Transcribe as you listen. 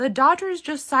The Dodgers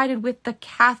just sided with the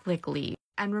Catholic League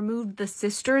and removed the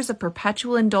Sisters of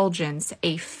Perpetual Indulgence,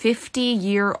 a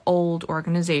 50-year-old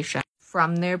organization,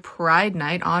 from their Pride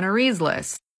Night honorees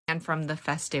list and from the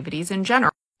festivities in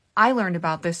general. I learned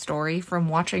about this story from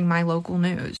watching my local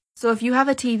news. So if you have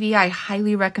a TV, I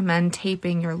highly recommend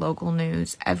taping your local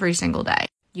news every single day.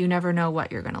 You never know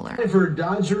what you're going to learn. For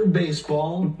Dodger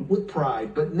baseball with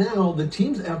pride, but now the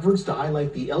team's efforts to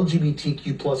highlight the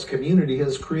LGBTQ plus community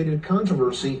has created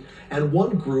controversy, and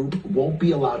one group won't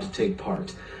be allowed to take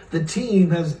part. The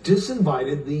team has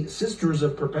disinvited the Sisters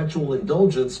of Perpetual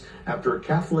Indulgence after a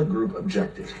Catholic group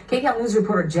objected. KCAL News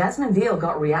reporter Jasmine Veal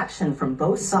got reaction from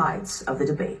both sides of the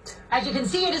debate. As you can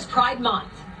see, it is Pride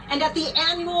Month, and at the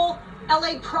annual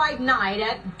LA Pride Night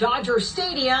at Dodger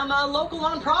Stadium, a local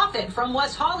nonprofit from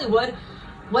West Hollywood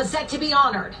was set to be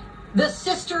honored. The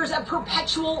Sisters of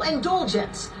Perpetual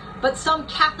Indulgence, but some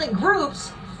Catholic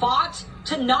groups fought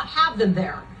to not have them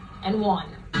there and won.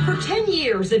 For 10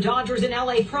 years, the Dodgers and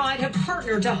LA Pride have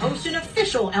partnered to host an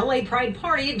official LA Pride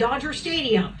party at Dodger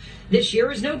Stadium. This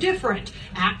year is no different.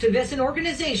 Activists and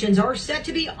organizations are set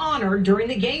to be honored during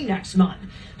the game next month.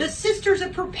 The Sisters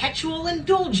of Perpetual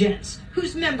Indulgence,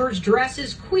 whose members dress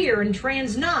as queer and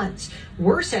trans nuns,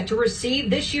 were set to receive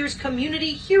this year's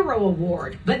Community Hero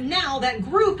Award. But now that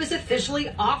group is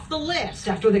officially off the list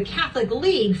after the Catholic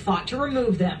League fought to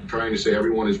remove them. Trying to say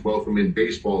everyone is welcome in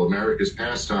baseball, America's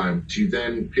pastime, to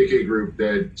then pick a group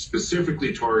that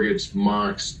specifically targets,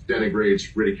 mocks,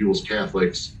 denigrates, ridicules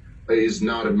Catholics is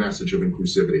not a message of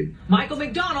inclusivity. Michael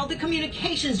McDonald, the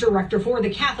communications director for the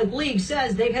Catholic League,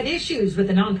 says they've had issues with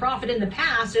the nonprofit in the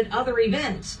past at other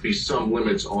events. Be some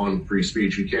limits on free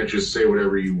speech. You can't just say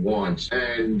whatever you want.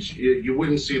 And you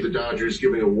wouldn't see the Dodgers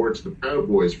giving awards to the Proud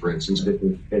Boys, for instance.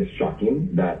 It's shocking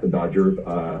that the Dodgers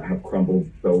have crumbled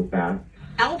so fast.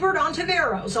 Albert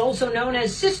Ontiveros, also known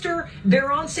as Sister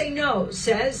Verance Knows,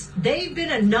 says they've been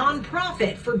a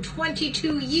nonprofit for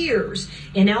 22 years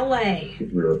in LA.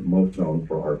 We're most known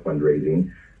for our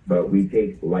fundraising, but we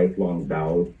take lifelong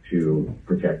vows to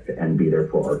protect and be there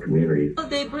for our community.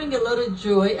 They bring a lot of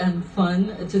joy and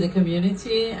fun to the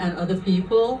community and other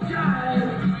people.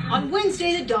 On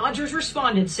Wednesday, the Dodgers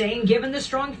responded, saying, given the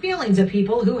strong feelings of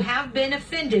people who have been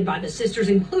offended by the Sisters'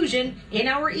 inclusion in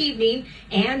our evening,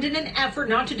 and in an effort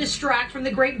not to distract from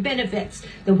the great benefits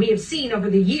that we have seen over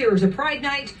the years of Pride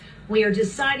Night, we are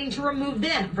deciding to remove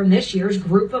them from this year's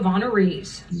group of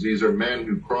honorees. These are men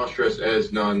who cross-dress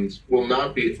as nuns, will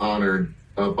not be honored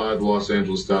by the Los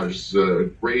Angeles Dodgers. It's a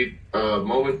great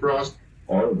moment for us.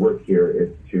 Our work here is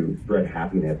to spread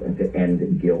happiness and to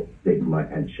end guilt, stigma,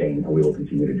 and shame, and we will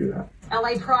continue to do that.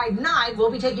 LA Pride Night will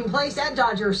be taking place at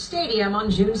Dodger Stadium on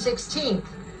June 16th.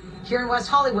 Here in West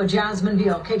Hollywood, Jasmine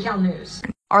Veal, KCAL News.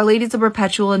 Our Ladies of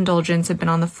Perpetual Indulgence have been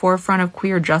on the forefront of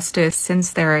queer justice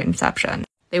since their inception.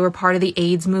 They were part of the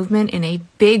AIDS movement in a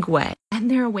big way,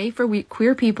 and they're a way for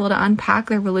queer people to unpack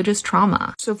their religious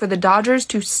trauma. So for the Dodgers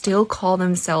to still call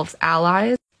themselves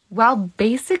allies, while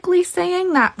basically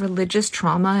saying that religious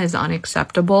trauma is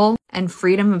unacceptable and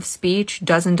freedom of speech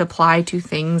doesn't apply to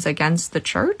things against the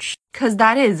church, because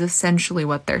that is essentially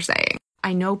what they're saying.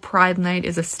 I know Pride Night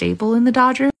is a staple in the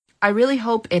Dodgers. I really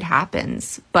hope it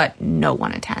happens, but no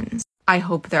one attends. I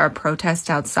hope there are protests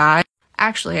outside.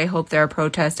 Actually, I hope there are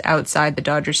protests outside the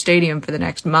Dodger Stadium for the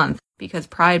next month, because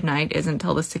Pride Night isn't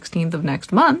until the 16th of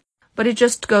next month. But it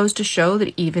just goes to show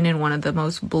that even in one of the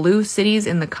most blue cities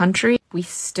in the country, we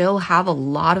still have a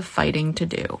lot of fighting to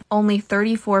do. Only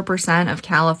 34% of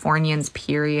Californians,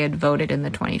 period, voted in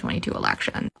the 2022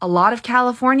 election. A lot of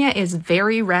California is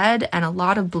very red, and a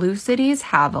lot of blue cities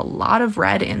have a lot of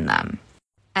red in them.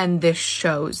 And this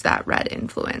shows that red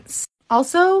influence.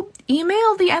 Also,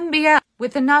 email the NBA.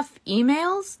 With enough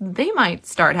emails, they might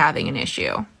start having an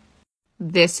issue.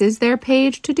 This is their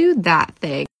page to do that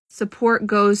thing. Support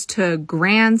goes to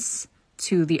grants,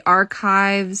 to the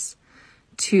archives,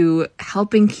 to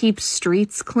helping keep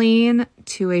streets clean,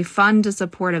 to a fund to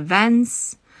support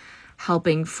events,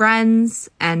 helping friends,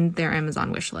 and their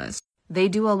Amazon wish list. They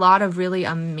do a lot of really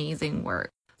amazing work.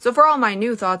 So for all my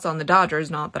new thoughts on the Dodgers,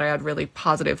 not that I had really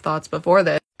positive thoughts before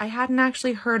this, I hadn't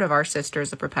actually heard of our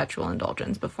Sisters of Perpetual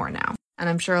Indulgence before now. And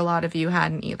I'm sure a lot of you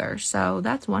hadn't either, so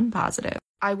that's one positive.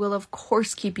 I will of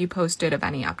course keep you posted of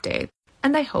any updates,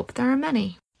 and I hope there are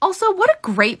many. Also, what a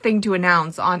great thing to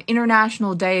announce on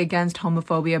International Day Against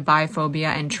Homophobia, Biphobia,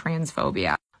 and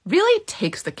Transphobia. Really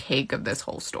takes the cake of this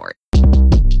whole story.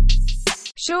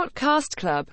 Shortcast Club